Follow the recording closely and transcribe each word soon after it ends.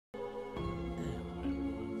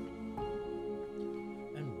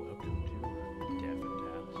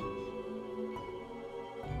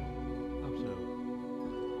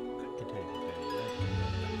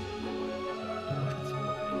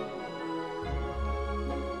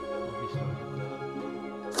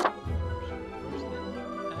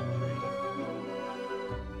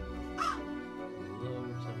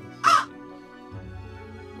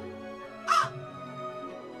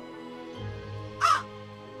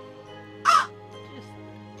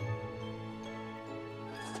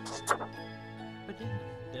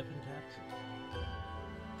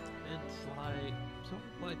It's like sort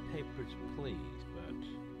of like Papers, Please, but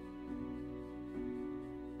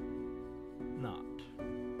not.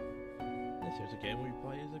 This is a game where you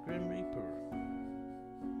play as a Grim Reaper.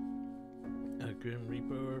 A Grim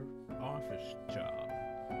Reaper office job.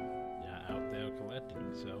 Yeah, out there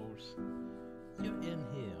collecting souls. You're in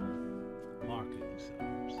here marketing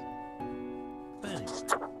souls. But anyway,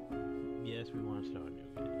 yes, we want to start a new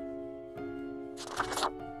game.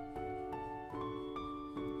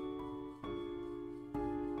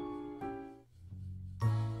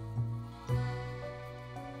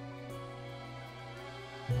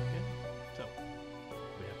 Okay, so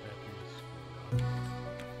we have to do this.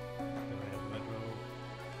 Then we have Metro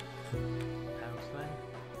House thing.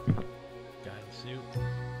 Guy in suit.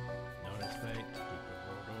 Known as Fate. Keeper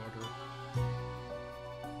of World Order.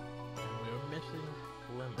 And we're missing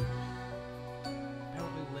lemons.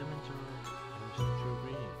 Apparently lemons are an essential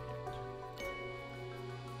ingredient.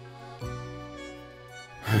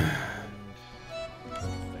 And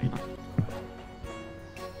Fate is alive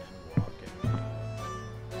and walking.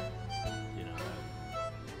 You know,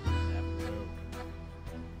 that road.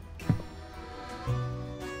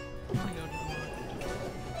 Oh my god,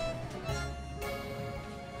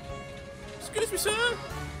 Excuse me, sir!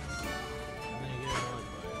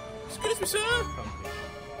 Excuse me, sir!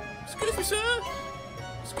 Excuse me, sir!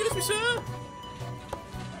 Excuse me, sir!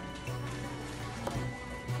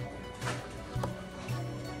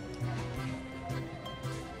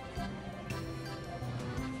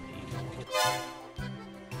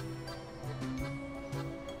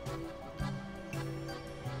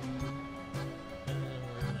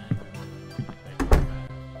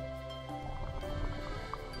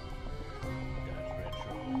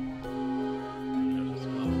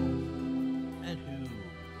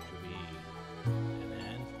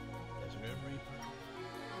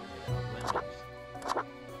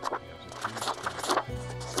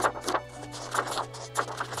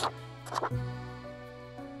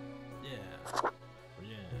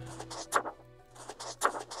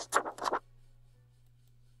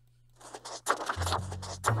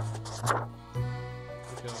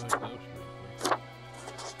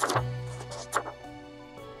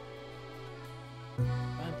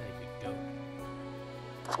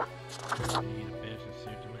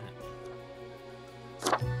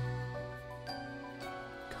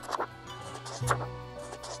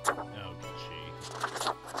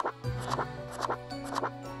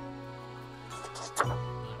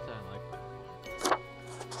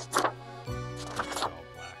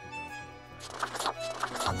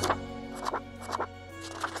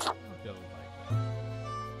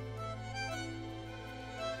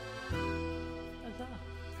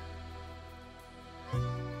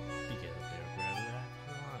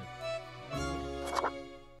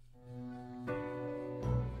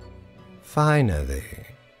 Finally,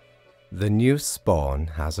 the new spawn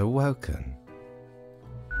has awoken.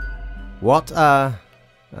 What a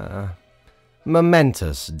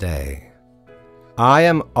momentous day. I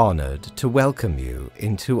am honored to welcome you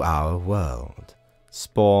into our world.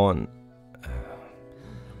 Spawn...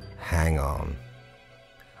 hang on.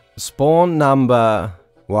 Spawn number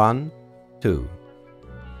 1, 2.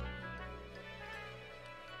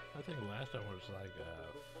 I think last time was like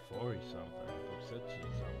 40 something, or 60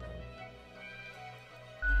 something.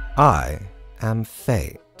 I am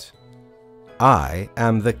Fate. I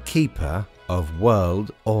am the keeper of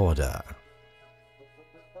world order.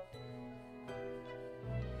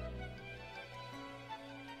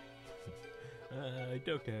 I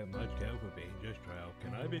don't care much care for being just trial.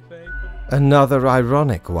 Can I be Fate? Another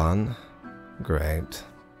ironic one. Great.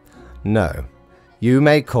 No, you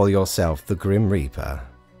may call yourself the Grim Reaper,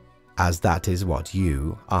 as that is what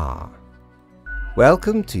you are.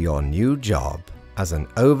 Welcome to your new job as an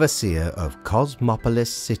overseer of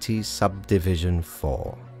Cosmopolis City Subdivision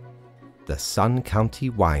 4, the Sun County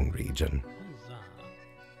Wine Region.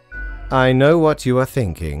 I know what you are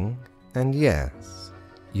thinking, and yes,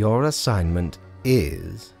 your assignment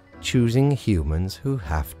is choosing humans who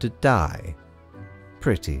have to die.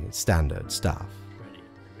 Pretty standard stuff. Pretty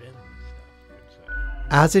grim stuff, you'd say.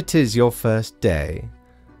 As it is your first day,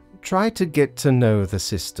 try to get to know the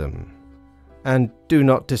system, and do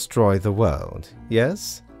not destroy the world,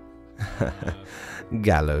 yes?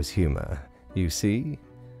 Gallows humor, you see?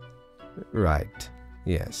 Right,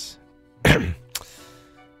 yes.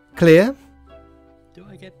 Clear? Do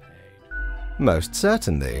I get paid? Most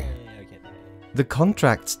certainly. Yeah, I get paid. The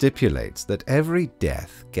contract stipulates that every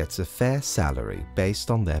death gets a fair salary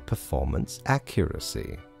based on their performance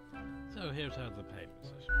accuracy. So here's how the payment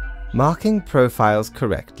system. Marking profiles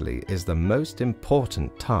correctly is the most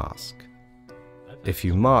important task. I've If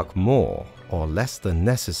you mark more or less than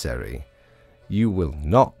necessary, you will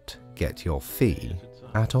not get your fee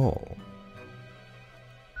at all.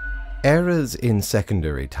 Errors in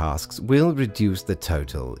secondary tasks will reduce the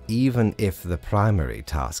total even if the primary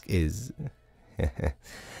task is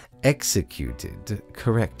executed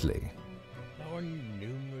correctly. There are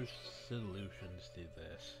numerous solutions to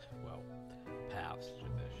this. Well, paths to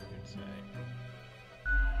this, you could say.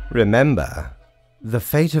 Remember, the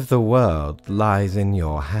fate of the world lies in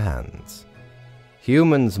your hands.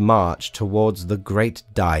 Humans march towards the great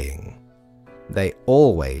dying. They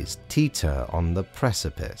always teeter on the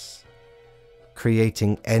precipice,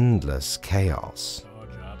 creating endless chaos. Our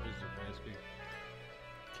job is to basically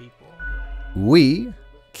keep order. We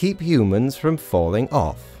keep humans from falling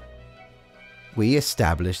off. We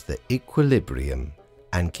establish the equilibrium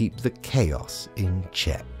and keep the chaos in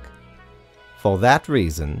check. For that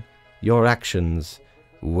reason, your actions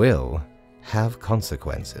will have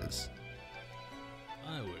consequences.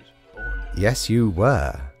 I was born. Yes, you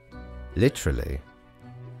were. Literally.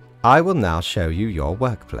 I will now show you your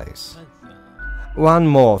workplace. One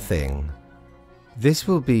more thing. This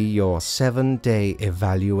will be your 7-day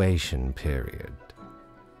evaluation period.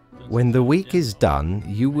 When the week is done,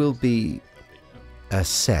 you will be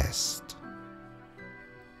assessed.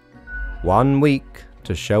 1 week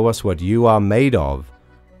to show us what you are made of,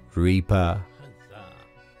 Reaper.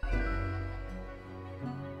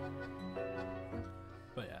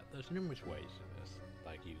 But yeah, there's numerous ways to this.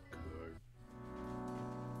 Like you could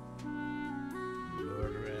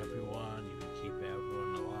murder everyone, you could keep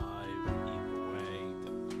everyone alive, either way,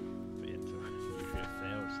 it's usually a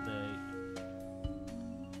failed state.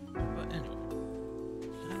 But anyway,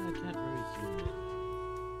 I can't really zoom in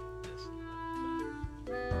this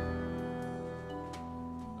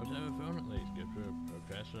although if only at least go through a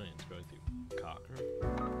progression and it's going through Cocker.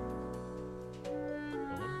 I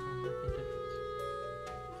wonder if I'm making a difference.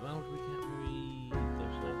 Well, we can't really,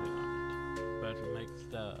 there's nothing on it. But to make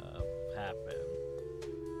stuff happen,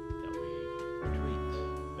 that we retreat,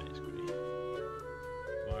 basically.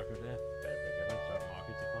 Marker death, better pick it up, start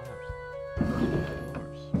marking suppliers. Of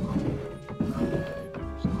course.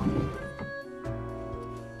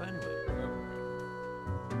 But anyway, go for it.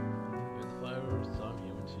 With the flowers, some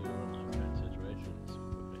humans here on unfriend situations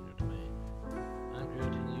within your domain. I'm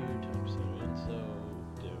creating you time and so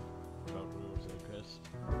difficult rules of Chris.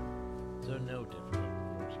 So no difficult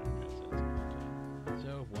rules of Chris as content. So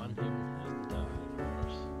if one human has to die, of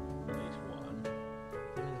course, at least one,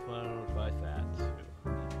 then the followed by fats who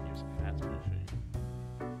use a fats machine.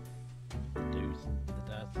 Reduce the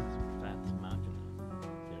deaths fats machine.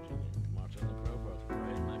 Continuing to march on the profiles for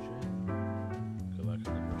raid machine. Good luck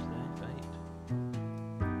on the first day, fate.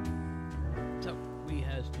 So we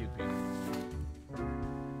has 2 people.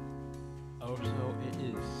 Also, it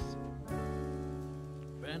is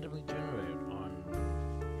randomly generated on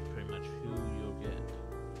pretty much who you'll get.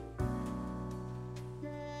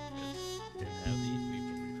 Didn't have these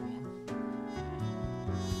people before.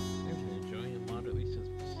 If you're enjoying a moderately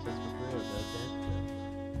successful career as a dead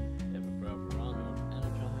you have a brother Ronald and a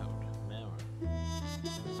child, Mara.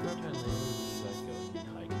 Start time later, you guys go and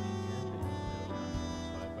hiking and camping in the middle of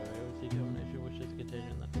inspired by Rarity to an issue which is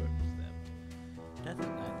contagion that works them. Doesn't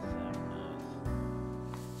that sound nice?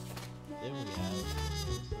 Then we have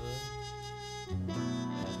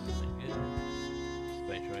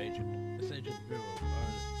Spatial Agent. This agent bureau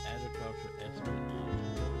are agriculture expert knowledge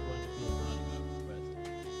and never going to be a bodyguard for the president.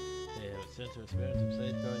 They have a sense of experience of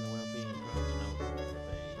safeguarding the well-being of crops and overall.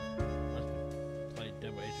 They must be played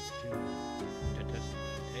double agent 2 to test the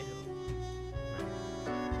potato.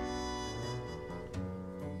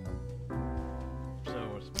 So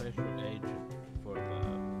a special agent for the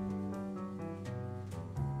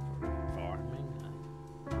farming.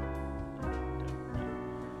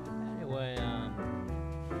 Anyway,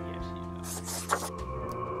 yes, you know.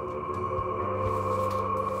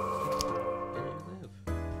 Where do you live?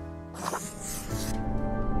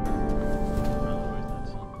 Otherwise, that's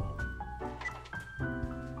simple.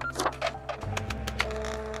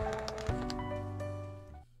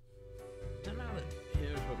 So now that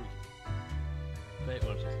here's what we Fate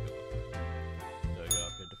wants us to go up. So we go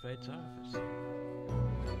up into Fate's office.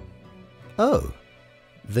 Oh,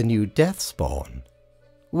 the new death spawn.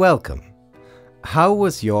 Welcome. How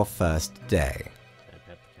was your first day? I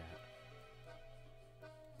pet the cat.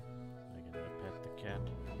 I pet the cat.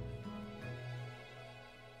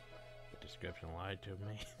 The description lied to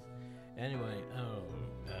me. Anyway,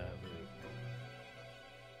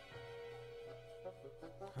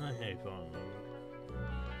 I hate phone mode.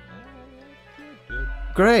 Good.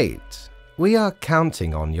 Great. We are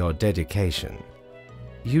counting on your dedication.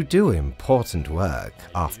 You do important work,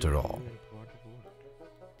 after all.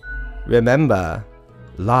 Remember,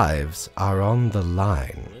 lives are on the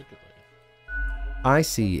line. I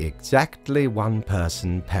see exactly one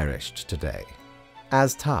person perished today,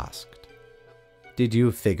 as tasked. Did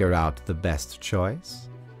you figure out the best choice?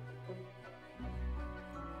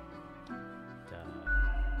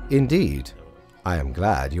 Indeed, I am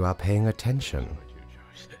glad you are paying attention.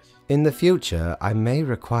 In the future, I may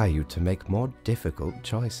require you to make more difficult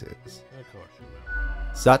choices.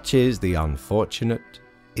 Such is the unfortunate,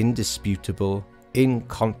 indisputable,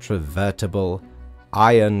 incontrovertible,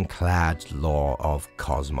 ironclad law of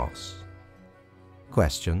cosmos.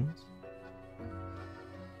 Questions?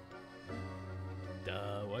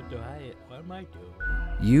 What am I doing?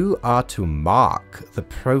 You are to mark the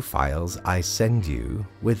profiles I send you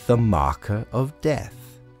with the marker of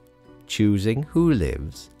death, choosing who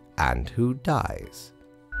lives and who dies.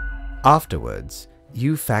 Afterwards,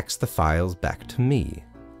 you fax the files back to me.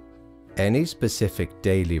 Any specific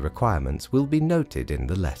daily requirements will be noted in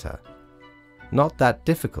the letter. Not that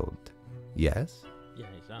difficult, yes? Yeah,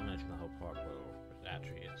 he's not mentioning the whole part where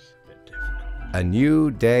actually it's a bit difficult. A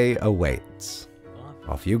new day awaits.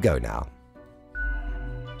 Off you go now.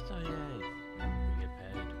 So yay, we get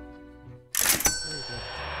paid. Very good.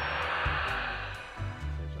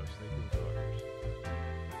 There's our sleeping quarters.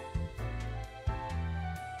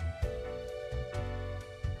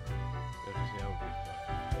 Go to see how we go.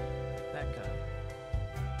 That guy.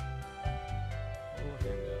 Let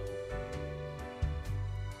him go.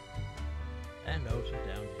 And also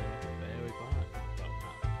down here at the very bottom. Well,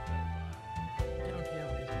 not the very bottom. Down here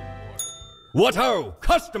is Mortimer. What ho,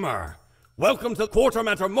 customer! Welcome to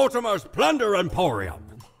Quartermaster Mortimer's Plunder Emporium.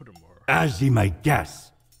 Mortimer. As ye may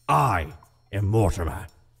guess, I am Mortimer.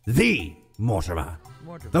 The Mortimer.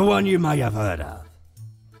 The one you may have heard of.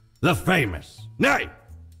 The famous, nay,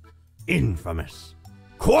 infamous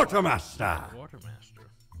Quartermaster.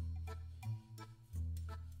 Quartermaster.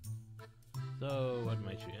 So, what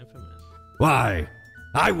makes you infamous? Why,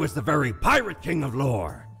 I was the very pirate king of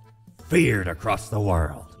lore, feared across the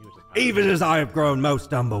world. Even as I have grown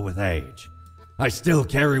most humble with age, I still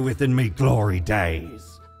carry within me glory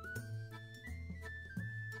days.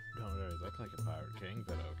 Don't really look like a pirate king,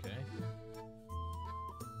 but okay.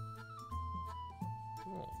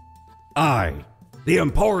 Cool. I, the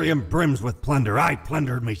Emporium brims with plunder, I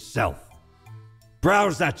plundered myself.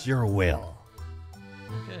 Browse at your will.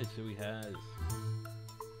 Okay, so he has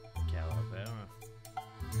Calavera.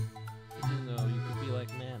 Even though you could be like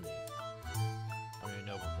Manny. Or your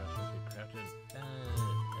noble professor who crafted I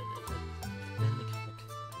can't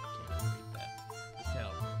read that. The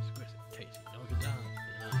Calavera, exquisite, tasty, no good down.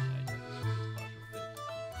 I take the sweetest possible taste.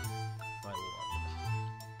 By waters.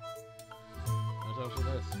 There's also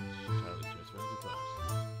this, which is entirely too expensive for us.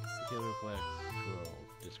 The killer reflex scroll,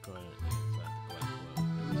 discordant inside the glass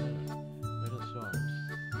globe. Middle storms,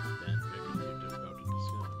 then figures too difficult to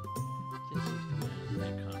consume. This is the man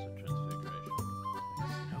in constant transfiguration, like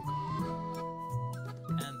a snow golem.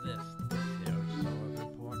 And this here is so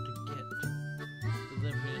important to get.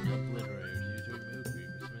 Delivery and obliterators used to remove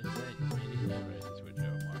grievous mistakes, meaning erasers which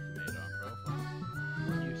are mark made on profile.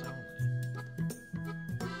 One use only.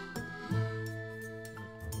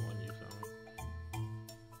 One use only.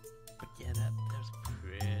 But yeah, that's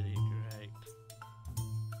pretty great.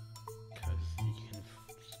 Because you can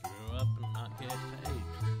screw up and not get paid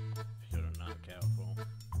if you're not careful.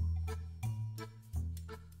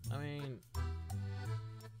 I mean,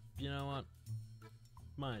 you know what?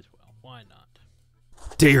 Might as well. Why not?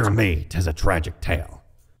 Dear me, 'tis a tragic tale.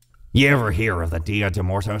 Ye ever hear of the Dia de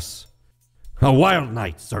Mortos? A wild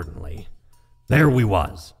night, certainly. There we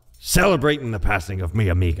was, celebrating the passing of mi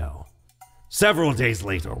amigo. Several days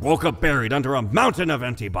later, woke up buried under a mountain of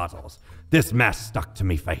empty bottles. This mess stuck to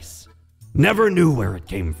me face. Never knew where it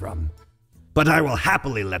came from. But I will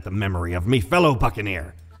happily let the memory of me fellow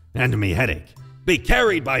buccaneer and me headache be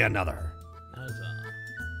carried by another. That's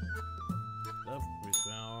oh, we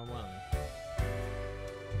spent all our money.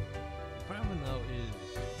 The problem though is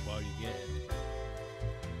while you get it,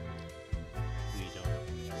 we don't have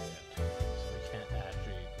it yet. So we can't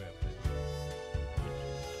actually equip it.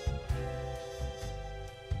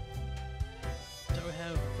 So we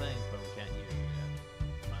have things but we can't use it yet.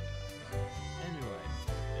 Fun times. Anyway,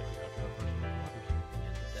 then we go to our first quarters and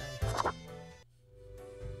end the day.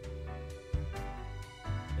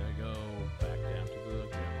 Then we go back down to the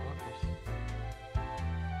gym office and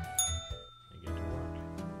get to work.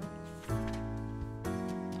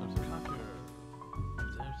 There's a copier.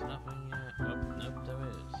 There's nothing yet. Oh, nope, there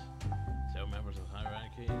is. So members of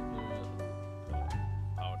hierarchy, the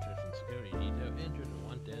politician security need to have injured in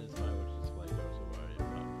one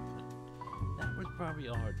we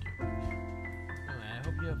are doing. Anyway, I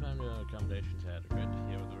hope you have found your accommodations adequate.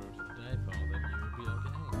 Here are the rules of the day. Follow them, you will be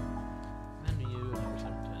okay. Many of you have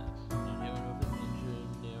some tests. Not anyone with an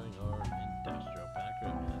engineering or industrial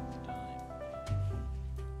background at this time.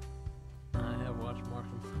 I have watched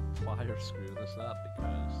Markiplier screw this up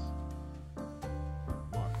because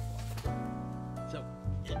Markiplier. So,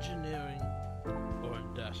 engineering or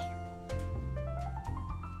industrial?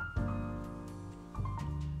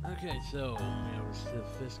 Okay, so we have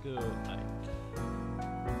Sophisco Ike.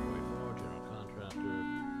 General contractor.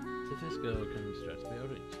 Sophisco constructs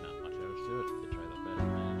buildings. Not much else to it. They try their best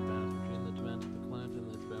to manage balance between the demand of the client and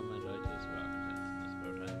the experiment ideas for architects in this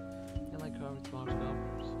spare time. And like carving small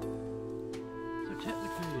sculptures. So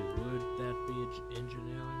technically, would that be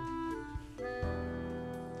engineering?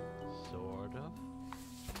 Sort of.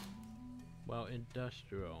 Well,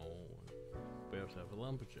 industrial. We also have a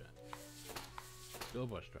lumberjack. School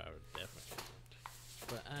bus driver definitely isn't.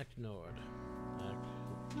 But Act Nord. Act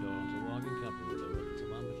owns a logging company where they work as a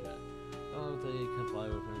lumberjack. Oh, they comply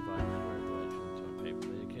with environmental regulations on paper.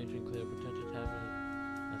 They occasionally clear protected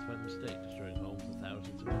habitat. That's by mistake, destroying homes of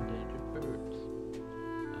thousands of endangered birds.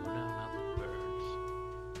 Oh no, not the birds.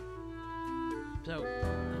 So,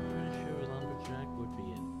 I'm pretty sure a lumberjack would be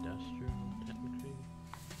industrial, technically.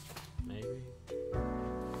 Maybe.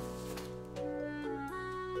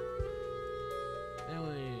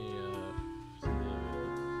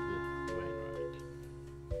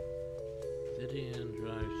 They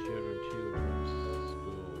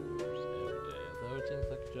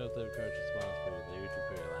encourage responsibility, they usually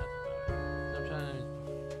pretty lax about it. Sometimes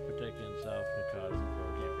protecting himself in the cars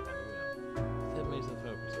and getting behind the wheel. That makes the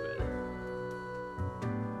focus better.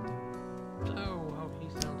 So, how he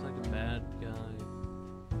sounds like a bad guy,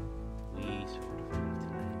 we sort of have to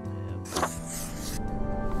let him.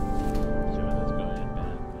 Sure, that's going in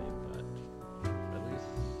badly, but at least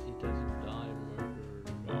he doesn't die and murder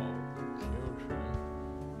all children.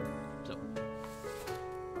 So,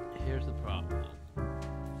 here's the problem.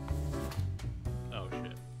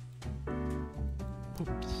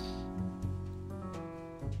 Oops.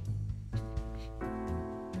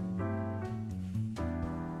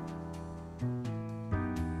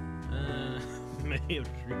 May have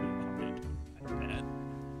truly wanted like that.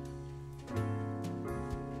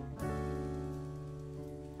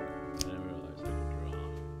 I didn't realize I could draw.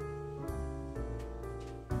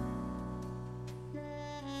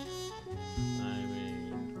 I mean,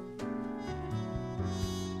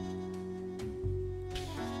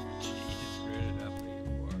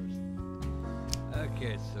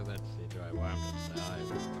 okay, so let's see, do I want to die?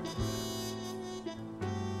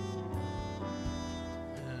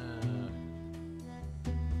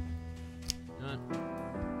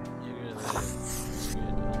 You're gonna live.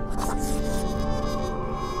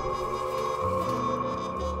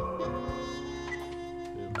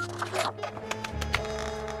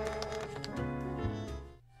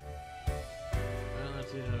 Well,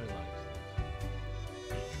 let's see how he likes this.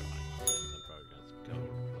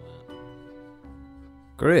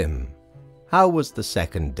 Grim, how was the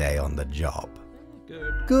second day on the job?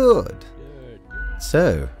 Good. Good. Good.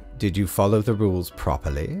 So, did you follow the rules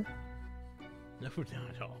properly? No, not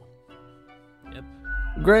at all. Yep.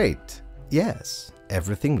 Great. Yes,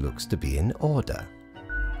 everything looks to be in order.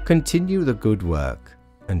 Continue the good work,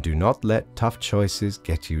 and do not let tough choices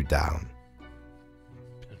get you down.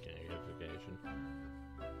 Okay, vacation.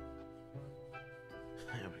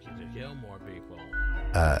 We get to kill more people.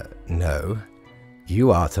 No.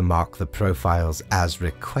 You are to mark the profiles as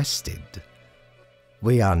requested.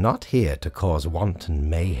 We are not here to cause wanton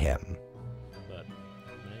mayhem. But,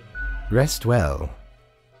 Rest well.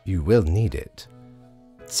 You will need it.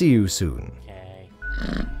 See you soon. okay.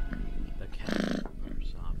 The cat or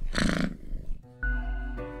something.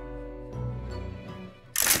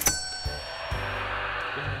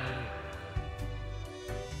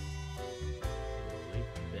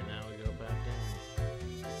 Then now we go back down.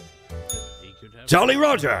 Jolly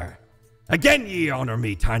Roger! Again ye honor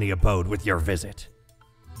me tiny abode with your visit.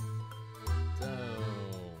 So,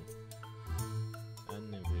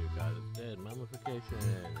 uninterview God is dead, mummification,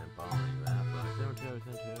 embalming the half-life cemetery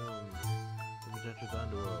sent to him. The potential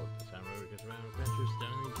underworld. The time road gets around adventures,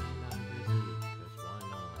 stunning game not busy. Because why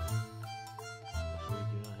not? Actually, we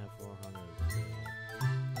do not have 400, so.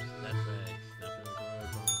 Just that face, nothing to worry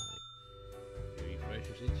about. You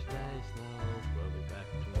refresh us each day, slow. We'll be back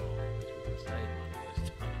tomorrow. This was the same money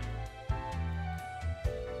this time.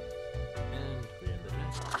 And we end the day.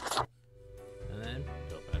 And then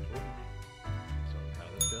go back to work. So how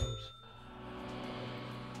this goes.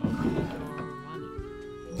 Hopefully it's all money.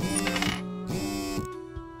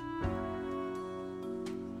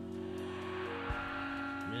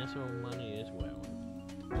 is well.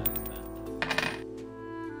 It does that.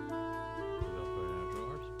 We open our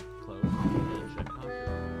drawers, close, and check coffee.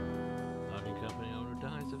 Logging company owner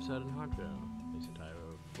dies of sudden heart failure. Makes entire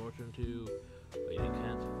fortune to waiting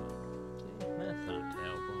cancer fund. That's not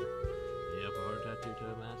terrible. You have a heart attack due to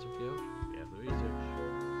a massive guilt. We have the research.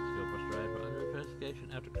 Skill bus driver under investigation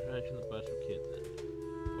after crashing the bus with kids in it.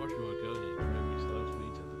 Or she won't go anywhere. Be slow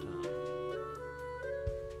speeds at the time.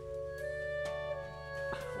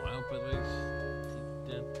 Well, but at least he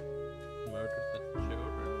did murder the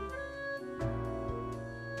children.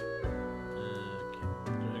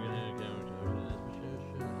 Dragon and camera tower as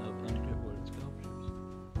possession of intricate wooden sculptures.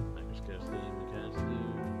 Microscope steam mechanics do.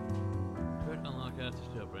 Could unlock access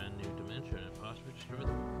to a brand new dimension and possibly destroy the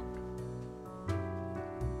world.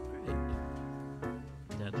 Great.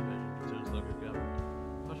 That's vision concerns local government.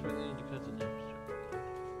 Possibly leading to cuts in infrastructure.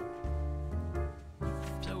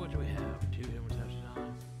 So what do we have? 2 humans have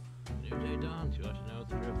time. New day dawns, you ought to know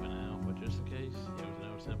the drill by now, but just in case, here was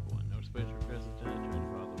no simple one. No space for president to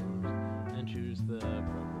follow the rules and choose the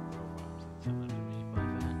appropriate programs and send them to me by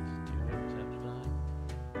fax. 2 humans have time.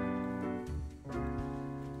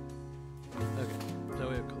 Okay, so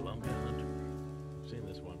we have Columbia Hunter. I've seen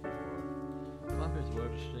this one before. Columbia is a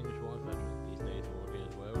well-distinguished war veteran. These days, working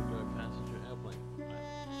as well with a passenger airplane.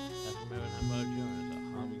 After marrying her by Jones, a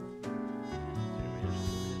hobby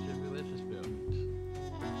to religious buildings.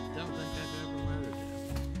 Don't think I've ever murdered him.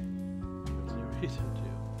 There's no reason to.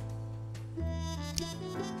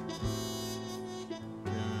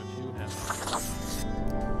 You have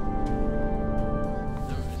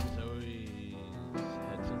no reason, so he's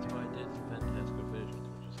had since I did some fantastical visions,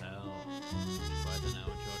 which is how by the now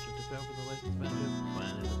in charge of developing the latest expansion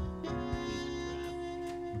planet of Peacecraft.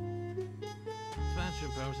 Expansion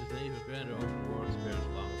promises an even grander open world experience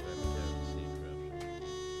along with every terror and sea corruption.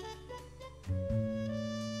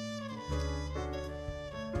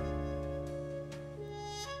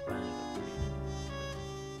 Planet of Peace.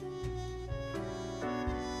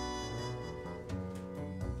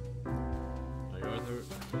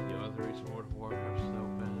 The other recent World of Warcraft is so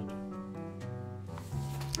bad.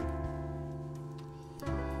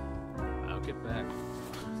 I'll get back.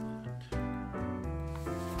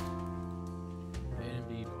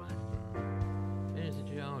 A&D Blackburn. It is a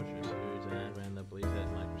geologist who's ran the belief that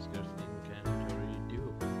microscope steam mechanics are totally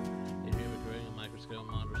doable. If you're creating a microscope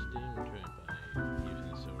model steam train by using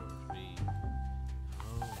the sort of speed.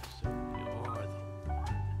 Oh, so you're the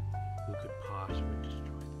one who could possibly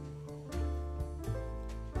destroy the world.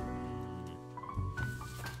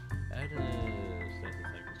 That is something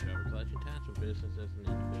like this job requires your task for business as an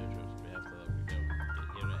individual. So we have to look at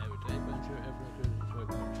get here every day, but I'm sure everyone could enjoy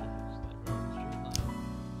functions like road and street life.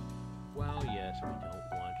 Well, yes, we don't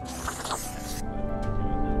want to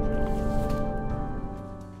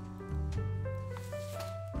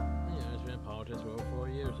it's been in politics for over 4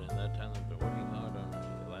 years, and that time I've been working hard on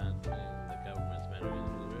landing the government's management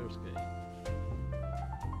of the real estate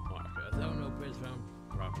market. Though no prints found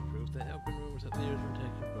proper proof that open rumors that leaders were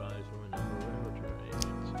taking bribes from a number of regulatory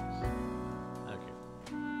agencies. Okay.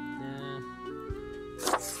 Yeah.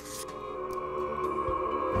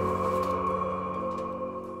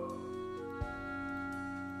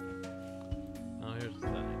 Oh, here's the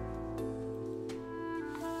thing.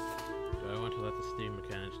 Do I want to let the steam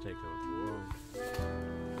mechanics take over the world?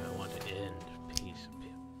 Do I want to end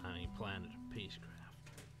planet of Peacecraft?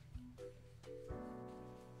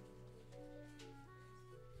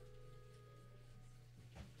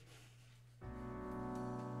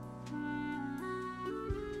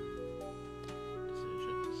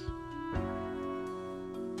 Decisions.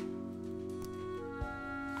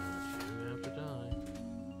 You have to die.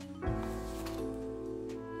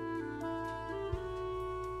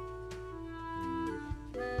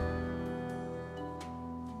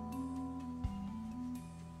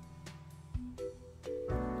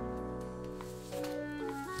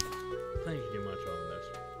 Thank you too much on this.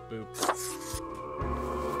 Boop.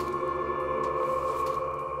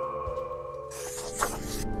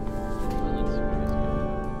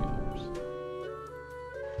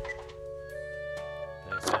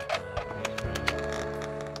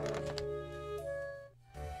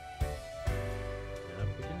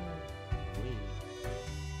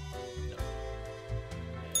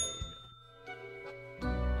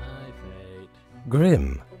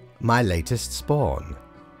 Grim, my latest spawn.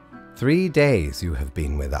 3 days you have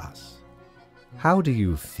been with us. How do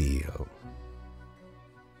you feel?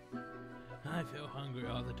 I feel hungry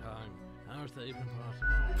all the time. How is that even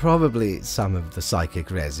possible? Probably some of the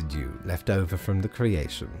psychic residue left over from the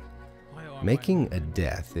creation. Why are Making a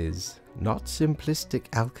death is not simplistic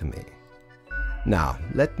alchemy. Now,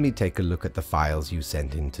 let me take a look at the files you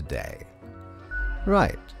sent in today.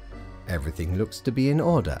 Right. Everything looks to be in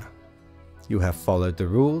order. You have followed the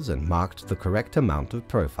rules and marked the correct amount of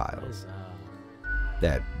profiles.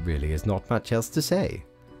 There really is not much else to say.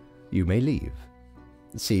 You may leave.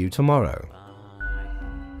 See you tomorrow.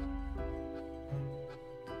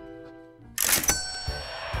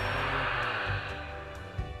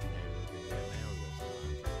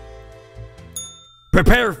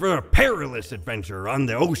 Prepare for a perilous adventure on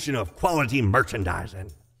the ocean of quality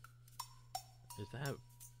merchandising. Is that...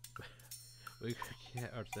 We could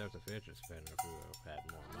get ourselves a fidget spinner if we had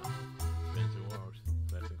more money. Spins and wars,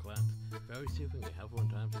 claps and claps. Very soothing and helpful in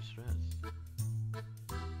times of stress.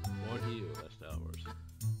 More to you, leftovers.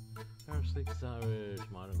 Our sleek, stylish,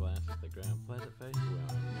 modern glasses, the grand pleasant face you wear,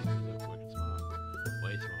 make you look wicked smart.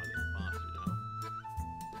 Way smarter than the boss, you know.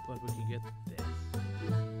 But we can get this.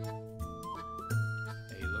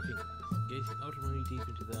 A looking glass, gazing ultimately deep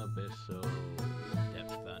into the abyss, so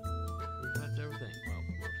depth that reflects everything. Well,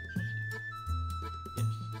 mostly just you. Yes.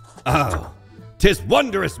 Oh, 'tis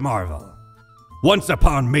wondrous marvel. Once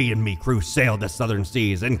upon me and me crew sailed the southern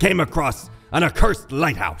seas and came across an accursed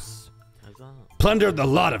lighthouse. Huzzah. Plundered the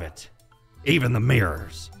lot of it, even the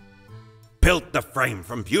mirrors. Built the frame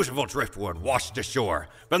from beautiful driftwood washed ashore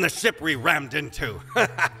from the ship we rammed into.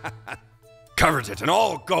 Covered it in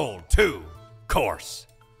all gold, too, course.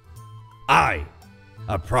 Aye,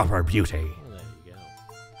 a proper beauty. Well, there you go.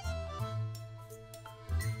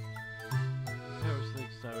 Pair of sleek,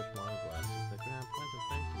 stylish modern glasses, the grand pleasant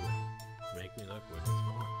face you wear, make me look wicked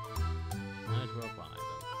smart. Might as well buy them.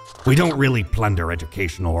 We don't really plunder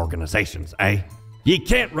educational organizations, eh? Ye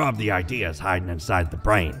can't rob the ideas hiding inside the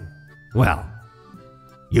brain. Well,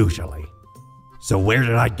 usually. So where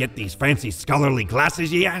did I get these fancy scholarly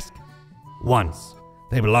glasses, ye ask? Once,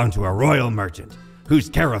 they belonged to a royal merchant whose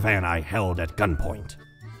caravan I held at gunpoint.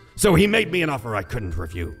 So he made me an offer I couldn't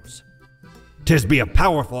refuse. 'Tis be a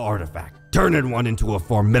powerful artifact, turning one into a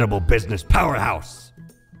formidable business powerhouse.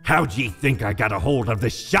 How'd ye think I got a hold of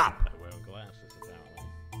this shop? By wearing glasses, apparently.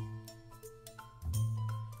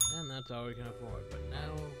 And that's all we can afford, but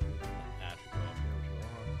now, after coffee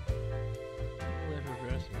or we have a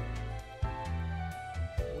dressing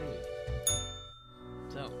room.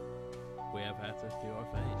 So, we have access to our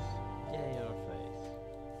face. Yay, our face.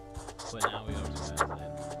 But now we also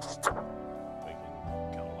have this. We can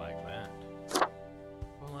go like that.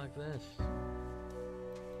 Or like this.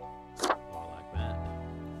 Or like that.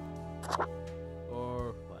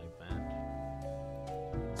 Or like that.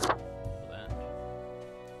 Or that.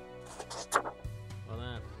 Or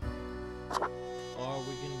that. Or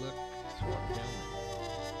we can look sort of down.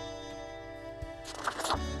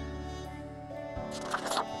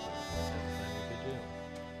 That's everything we could do.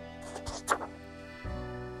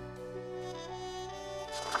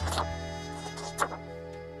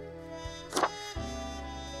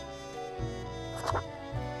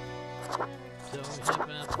 So we have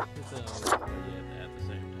access to those, but yet at the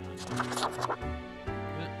same time,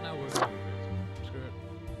 but now we're going to screw it.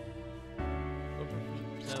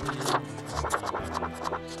 So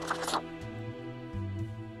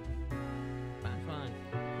fine.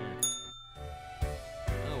 Yeah.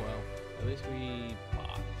 Oh well, at least we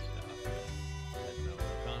bought stuff that had no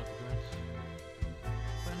consequence.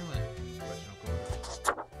 But anyway, question of course.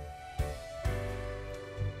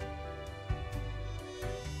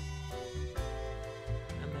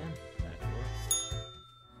 And then, back to work.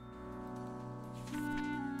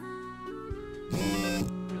 It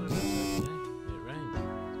rains. It's been raining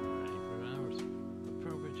for hours.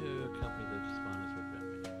 Appropriate to accompany the respondents with me.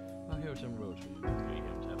 Well, here are some rules for you. 3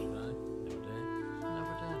 hymns have to die. No day.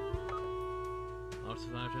 Never death. All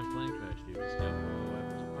survivors and plane crash do discover all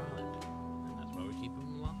weapons of violence. And that's why we keep them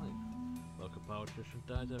alive. Local politician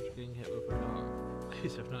dies after getting hit with a car.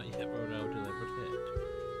 Police have not yet rode out to their protect.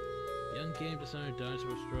 Young game designer dies of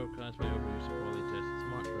a stroke caused by overuse of poorly tested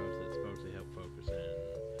smart drugs that supposedly help focus and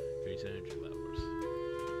increase energy levels.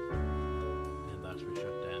 And thus we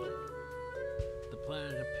shut down. The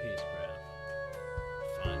planet of peace craft.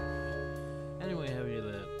 Finally. Anyway, have you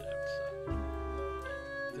lived outside?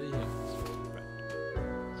 3 hymns. Right.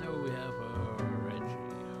 So we have Reggie,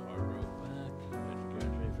 our road back,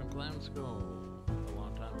 graduated from clown school a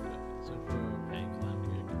long time ago. So for paying clown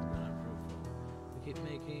gig has been unfruitful. We keep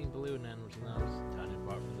making balloon animals and those, tiny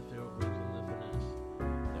apart from the field roots and the finesse.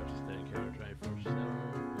 There's a steady counter trade for stone,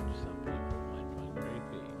 which some people might find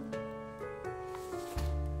creepy.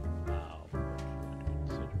 Wow,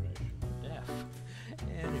 consideration of death.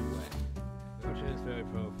 Anyway, which is very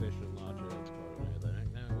proficient in logic and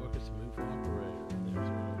coordinated. Now work is a smooth operator in their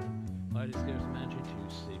world. Light scarce mansion to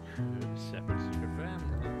secrets. separate secret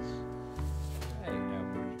families. Hey,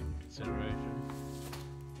 outward consideration.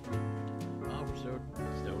 All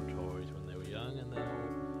stole toys when they were young, and their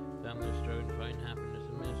families strove to find happiness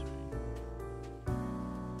and misery.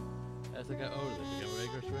 As they got older, they became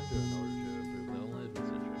regular surrender in order to improve their own living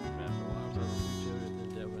situation. After a while, so the two children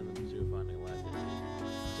endeavor in the pursuit of finding a life identity.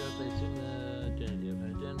 So they assume the identity of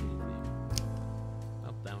an identity thief.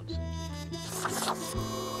 Well, that one seems easy.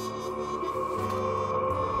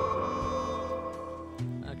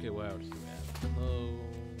 Okay, what else do we have? Hello.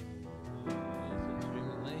 He's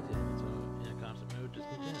extremely lazy, and so in a constant mood of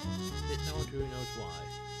discontent. No one truly knows why.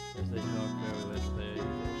 As they talk very less, they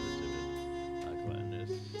also exhibit gluttonous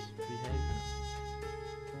behavior.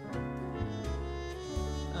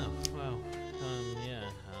 Oh, well, yeah,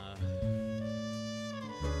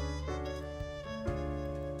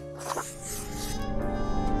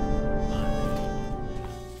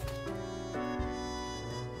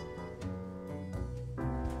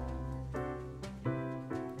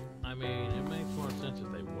 I mean, it makes more sense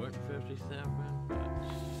if they weren't 57, but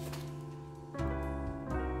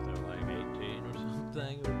they're like 18 or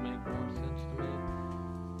something. It would make more sense to me.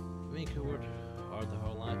 Mika worked hard the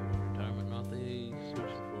whole life of retirement, not the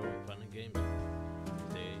switch for fun and games. These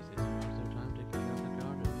days, they spend their time taking care of the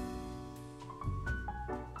garden.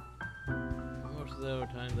 Most of the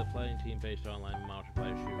time, the playing team based online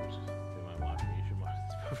multiplayer shooters. If you might watch me, you should watch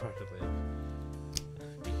this before to live.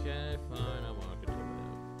 Okay, fine, I'll mark it to live.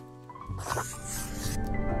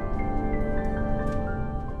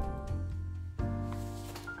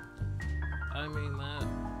 I mean, that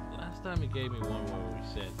last time he gave me one where we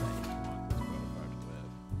said that he wanted this profile to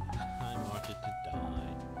live. I marked it to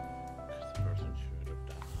die, because the person should have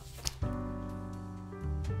died.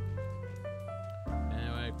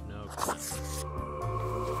 Anyway, no.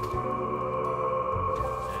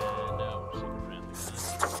 And no, secret friendly guy.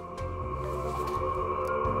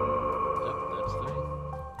 Yep, that's 3.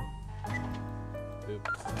 Boop.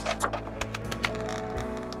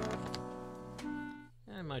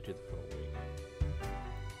 I might do the full week.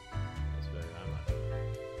 That's very much.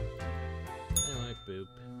 Anyway, boop.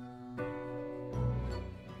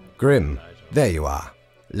 Grim, there you are.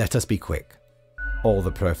 Let us be quick. All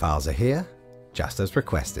the profiles are here, just as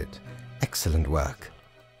requested. Excellent work.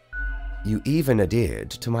 You even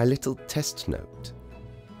adhered to my little test note.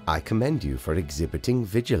 I commend you for exhibiting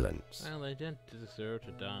vigilance. Well, they didn't deserve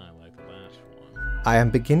to die like the last one. I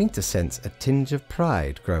am beginning to sense a tinge of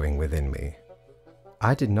pride growing within me.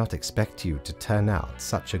 I did not expect you to turn out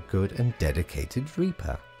such a good and dedicated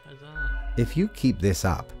Reaper. Huzzah. If you keep this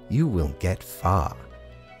up, you will get far.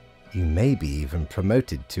 You may be even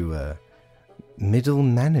promoted to a middle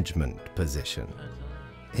management position.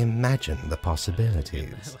 Huzzah. Imagine the That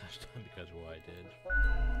possibilities. last time because of what I did.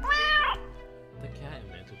 The cat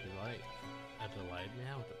meant to delight me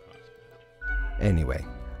out with the prospect. Anyway,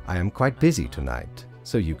 I am quite busy tonight,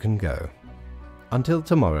 so you can go. Until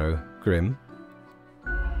tomorrow, Grim.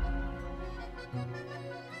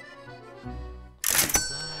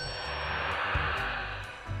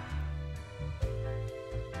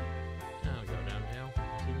 Now go downhill.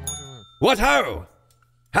 See water. What ho!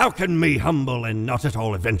 How can me humble and not at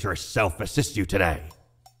all adventurous self assist you today?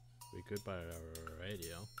 We could buy our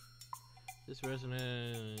radio. This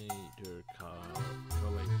resonator collates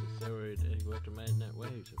the steroid electromagnetic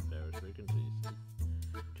waves of various frequencies.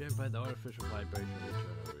 Driven by the artificial vibration return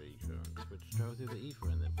recurrents, which travel through the ether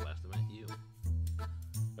and then blast them at you.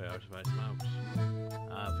 By artificial smokes.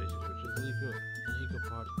 Physics which is equal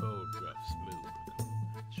parts bold, rough, smooth.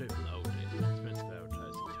 Straight from the old days when expensive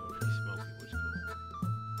advertising totally smoking was cool.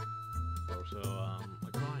 Also,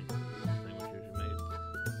 a coin. This thing was usually made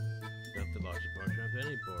up the largest portion of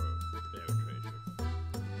any buried treasure.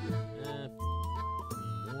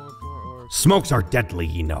 More for or Smokes are deadly,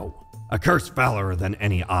 ye know. A curse fouler than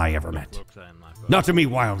any I ever met. books I am not Not in me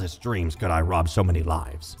wildest dreams could I rob so many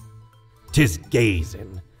lives. 'Tis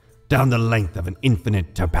gazing down the length of an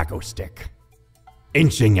infinite tobacco stick,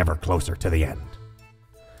 inching ever closer to the end.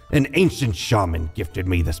 An ancient shaman gifted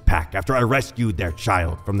me this pack after I rescued their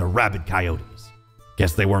child from the rabid coyotes.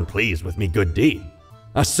 Guess they weren't pleased with me good deed.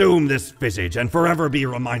 Assume this visage and forever be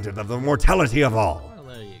reminded of the mortality of all. Well,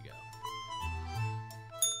 there you go.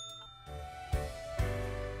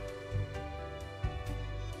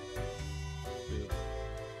 Boop.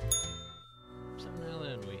 So now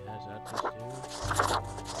then, we has that to do.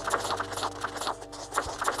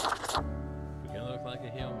 We can look like a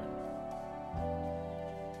human.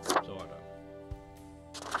 Sort of.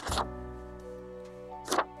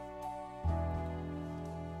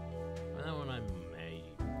 Well, that one I may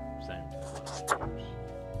send to the others.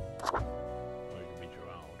 Or you can be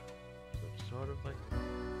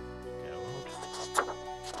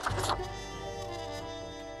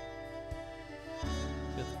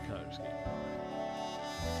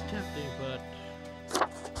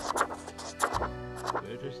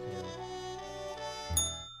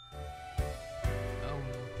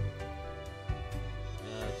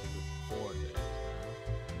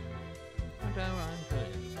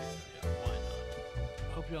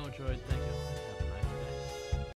hope you all enjoyed. Thank you.